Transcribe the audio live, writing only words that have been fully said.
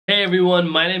Hey everyone,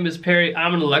 my name is Pary.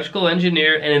 I'm an electrical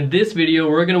engineer, and in this video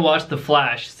we're going to watch The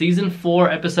Flash, Season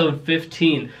 4, Episode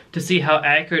 15, to see how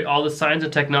accurate all the science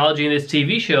and technology in this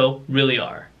TV show really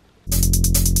are.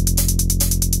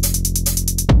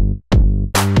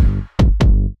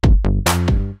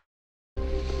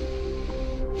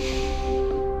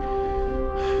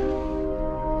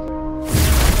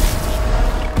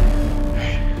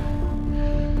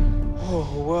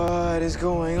 What is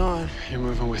going on? You're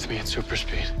moving with me at super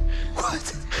speed.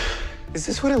 What? Is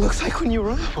this what it looks like when you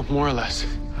run? Well, more or less.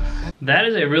 That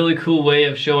is a really cool way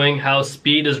of showing how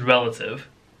speed is relative.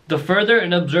 The further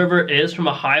an observer is from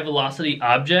a high velocity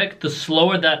object, the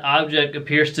slower that object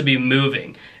appears to be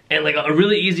moving. And like a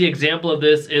really easy example of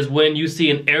this is when you see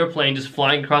an airplane just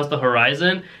flying across the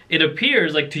horizon, it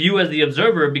appears like to you as the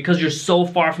observer, because you're so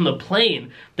far from the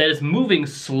plane, that it's moving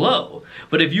slow.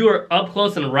 But if you are up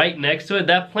close and right next to it,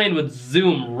 that plane would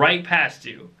zoom right past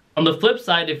you. On the flip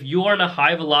side, if you are in a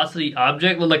high velocity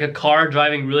object with like a car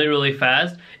driving really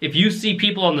fast, if you see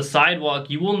people on the sidewalk,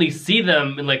 you only see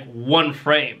them in like one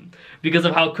frame. Because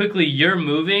of how quickly you're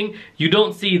moving, you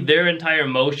don't see their entire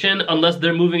motion unless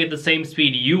they're moving at the same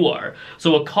speed you are.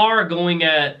 So a car going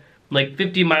at like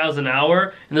 50 miles an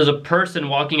hour and there's a person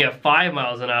walking at 5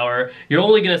 miles an hour, you're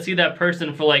only gonna see that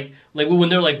person for like when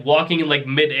they're like walking in like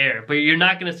mid-air, but you're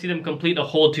not gonna see them complete a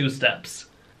whole 2 steps.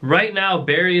 Right now,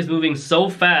 Barry is moving so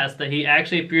fast that he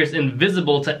actually appears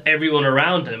invisible to everyone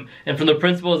around him. And from the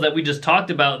principles that we just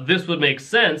talked about, this would make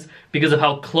sense because of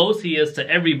how close he is to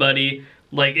everybody.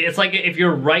 Like, it's like if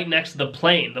you're right next to the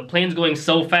plane's going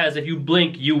so fast, if you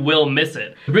blink, you will miss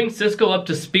it. To bring Cisco up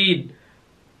to speed,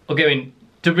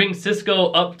 to bring Cisco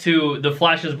up to the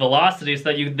Flash's velocity so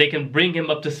that they can bring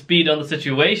him up to speed on the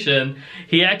situation,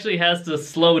 he actually has to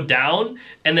slow down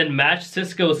and then match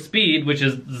Cisco's speed, which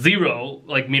is 0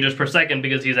 like meters per second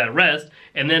because he's at rest,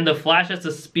 and then the Flash has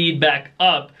to speed back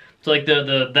up to like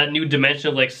that new dimension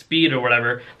of like speed or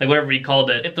whatever, like whatever he called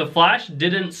it. If the Flash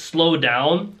didn't slow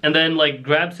down and then like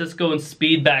grab Cisco and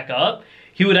speed back up,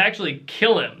 he would actually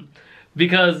kill him,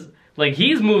 because like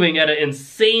he's moving at an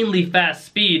insanely fast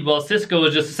speed while Cisco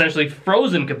is just essentially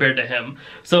frozen compared to him.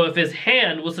 So if his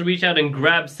hand was to reach out and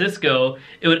grab Cisco,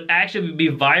 it would actually be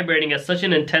vibrating at such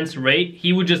an intense rate,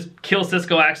 he would just kill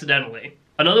Cisco accidentally.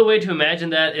 Another way to imagine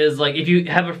that is like if you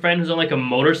have a friend who's on like a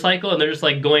motorcycle and they're just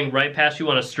like going right past you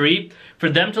on a street, for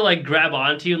them to like grab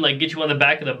onto you and like get you on the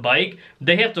back of the bike,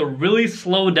 they have to really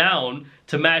slow down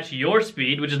to match your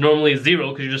speed, which is normally 0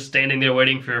 because you're just standing there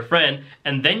waiting for your friend,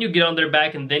 and then you get on their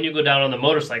back and then you go down on the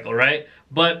motorcycle, right?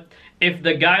 But if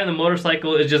the guy on the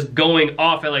motorcycle is just going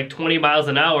off at like 20 miles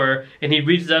an hour and he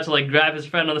reaches out to like grab his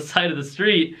friend on the side of the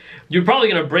street, you're probably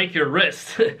gonna break your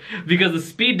wrist because the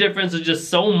speed difference is just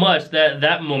so much that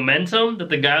that momentum that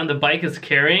the guy on the bike is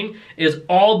carrying is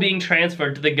all being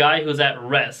transferred to the guy who's at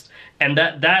rest. And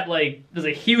that like, there's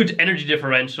a huge energy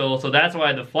differential, so that's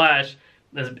why the Flash,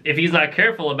 if he's not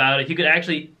careful about it, he could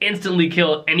actually instantly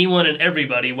kill anyone and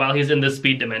everybody while he's in this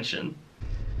speed dimension.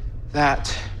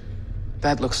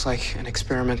 That looks like an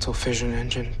experimental fission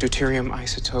engine. Deuterium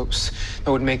isotopes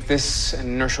that would make this an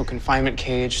inertial confinement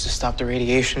cage to stop the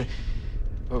radiation.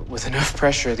 But with enough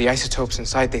pressure, the isotopes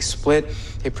inside, they split,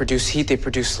 they produce heat, they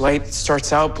produce light. It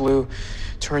starts out blue,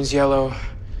 turns yellow,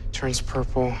 turns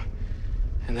purple,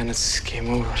 and then it's game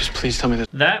over. Just please tell me this.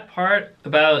 That part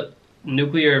about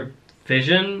nuclear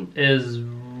fission is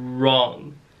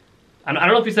wrong. I don't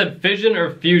know if you said fission or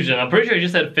fusion. I'm pretty sure you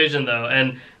just said fission though,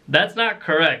 and that's not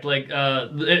correct. Like,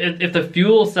 if the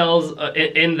fuel cells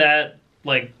in that,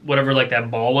 like, whatever, like,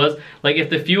 that ball was, like, if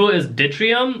the fuel is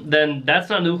deuterium, then that's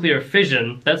not nuclear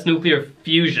fission, that's nuclear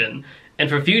fusion. And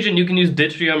for fusion, you can use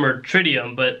deuterium or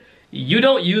tritium, but you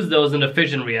don't use those in a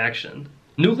fission reaction.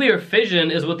 Nuclear fission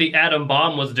is what the atom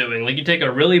bomb was doing. Like, you take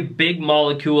a really big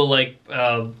molecule like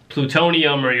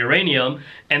plutonium or uranium,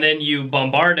 and then you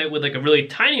bombard it with like a really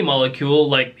tiny molecule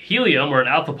like helium or an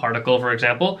alpha particle, for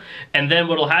example, and then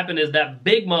what will happen is that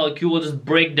big molecule will just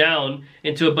break down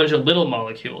into a bunch of little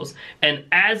molecules. And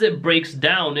as it breaks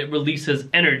down, it releases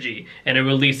energy, and it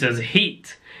releases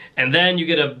heat. And then you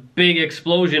get a big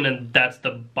explosion, and that's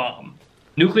the bomb.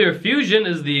 Nuclear fusion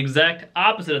is the exact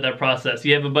opposite of that process.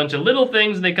 You have a bunch of little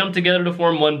things and they come together to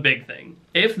form one big thing.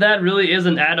 If that really is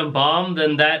an atom bomb,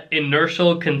 then that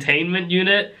inertial containment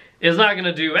unit is not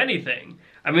gonna do anything.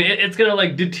 I mean, it's gonna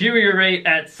like deteriorate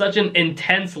at such an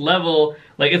intense level.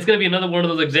 Like, it's gonna be another one of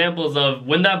those examples of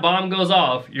when that bomb goes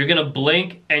off, you're gonna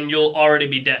blink and you'll already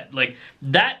be dead. Like,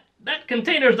 that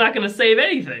container's not gonna save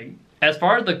anything. As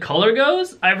far as the color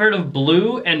goes, I've heard of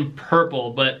blue and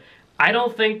purple, but I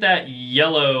don't think that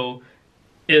yellow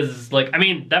is like, I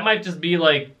mean, that might just be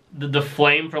like the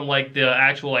flame from like the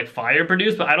actual like fire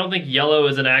produced, but I don't think yellow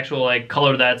is an actual like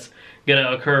color that's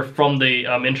gonna occur from the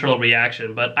internal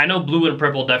reaction. But I know blue and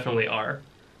purple definitely are.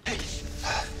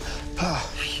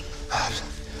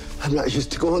 I'm not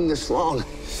used to going this long.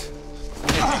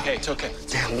 Hey, it's okay.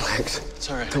 Damn legs. It's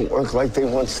all right. Don't work like they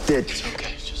once did. It's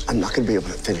okay. I'm not gonna be able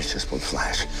to finish this with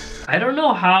Flash. I don't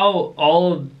know how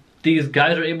all of these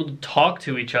guys are able to talk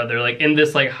to each other like in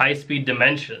this like high-speed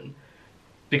dimension,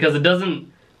 because it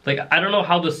doesn't, like, I don't know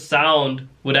how the sound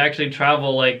would actually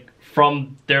travel like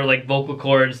from their like vocal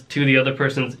cords to the other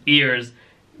person's ears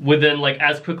within like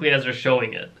as quickly as they're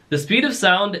showing it. The speed of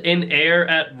sound in air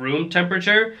at room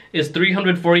temperature is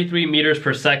 343 meters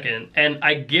per second, and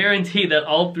I guarantee that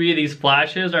all three of these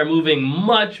flashes are moving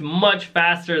much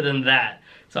faster than that.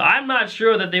 So I'm not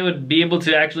sure that they would be able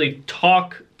to actually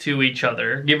talk to each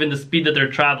other given the speed that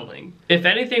they're traveling. If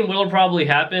anything, what'll probably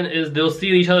happen is they'll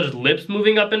see each other's lips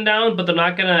moving up and down, but they're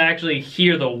not gonna actually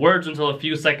hear the words until a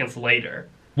few seconds later.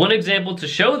 One example to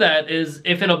show that is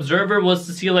if an observer was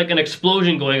to see like an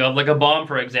explosion going off, like a bomb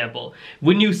for example.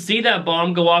 When you see that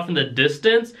bomb go off in the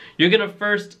distance, you're gonna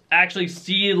first actually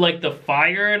see like the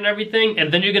fire and everything,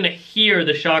 and then you're gonna hear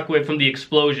the shockwave from the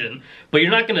explosion. But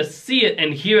you're not gonna see it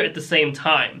and hear it at the same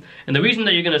time. And the reason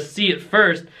that you're gonna see it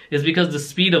first is because the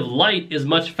speed of light is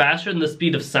much faster than the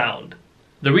speed of sound.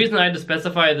 The reason I had to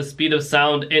specify the speed of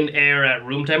sound in air at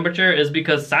room temperature is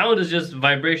because sound is just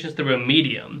vibrations through a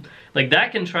medium. Like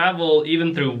that can travel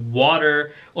even through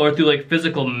water or through like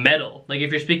physical metal. Like if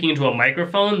you're speaking into a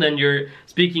microphone, then you're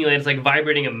speaking like it's like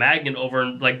vibrating a magnet over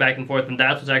and like back and forth, and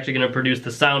that's what's actually going to produce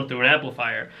the sound through an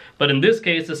amplifier. But in this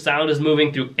case, the sound is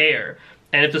moving through air.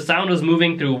 And if the sound was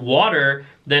moving through water,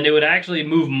 then it would actually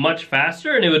move much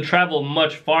faster and it would travel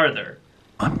much farther.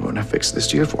 I'm going to fix this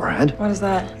to your forehead. What is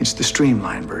that? It's the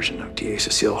streamlined version of D.A.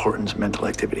 Cecile Horton's mental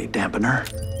activity dampener.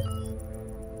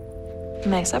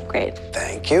 Nice upgrade.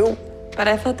 Thank you. But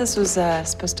I thought this was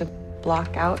supposed to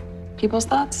block out people's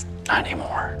thoughts. Not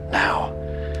anymore. Now,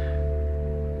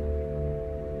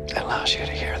 it allows you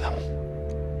to hear them.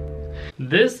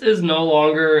 This is no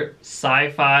longer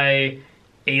sci-fi,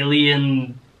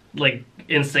 alien, like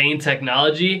insane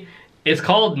technology. It's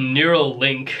called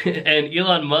Neuralink, and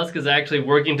Elon Musk is actually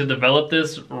working to develop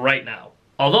this right now.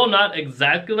 Although not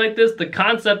exactly like this, the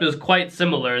concept is quite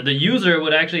similar. The user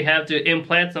would actually have to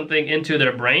implant something into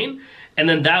their brain, and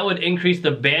then that would increase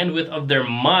the bandwidth of their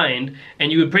mind,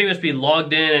 and you would pretty much be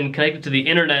logged in and connected to the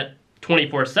internet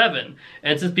 24/7.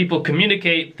 And since people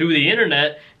communicate through the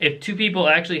internet, if two people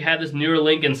actually have this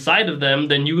Neuralink inside of them,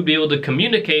 then you would be able to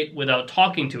communicate without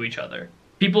talking to each other.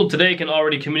 People today can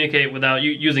already communicate without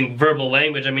using verbal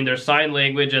language. I mean, there's sign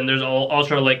language and there's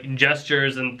also like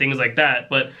gestures and things like that.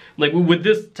 But like with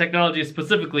this technology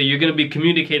specifically, you're going to be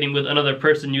communicating with another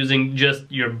person using just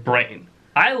your brain.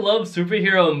 I love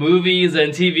superhero movies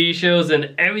and TV shows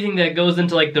and everything that goes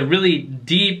into like the really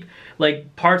deep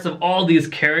like parts of all these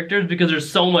characters because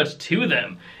there's so much to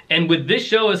them. And with this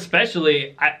show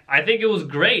especially, I think it was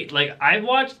great. Like, I've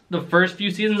watched the first few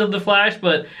seasons of The Flash,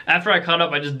 but after I caught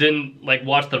up, I just didn't, like,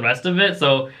 watch the rest of it.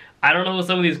 So, I don't know what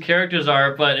some of these characters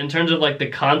are, but in terms of, like, the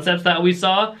concepts that we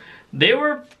saw, they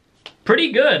were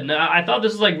pretty good. Now, I thought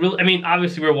this was, like, really, I mean,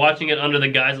 obviously we're watching it under the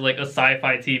guise of, like, a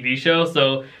sci-fi TV show,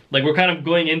 so, like, we're kind of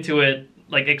going into it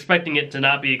like expecting it to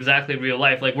not be exactly real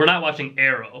life. Like, we're not watching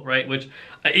Arrow, right? Which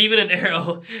even in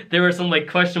Arrow there were some like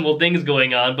questionable things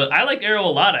going on, but I like Arrow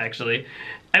a lot actually.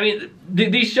 I mean,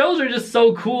 these shows are just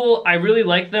so cool. I really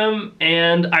like them,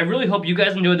 and I really hope you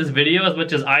guys enjoyed this video as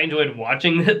much as I enjoyed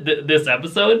watching this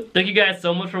episode. Thank you guys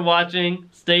so much for watching.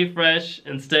 Stay fresh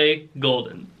and stay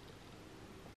golden.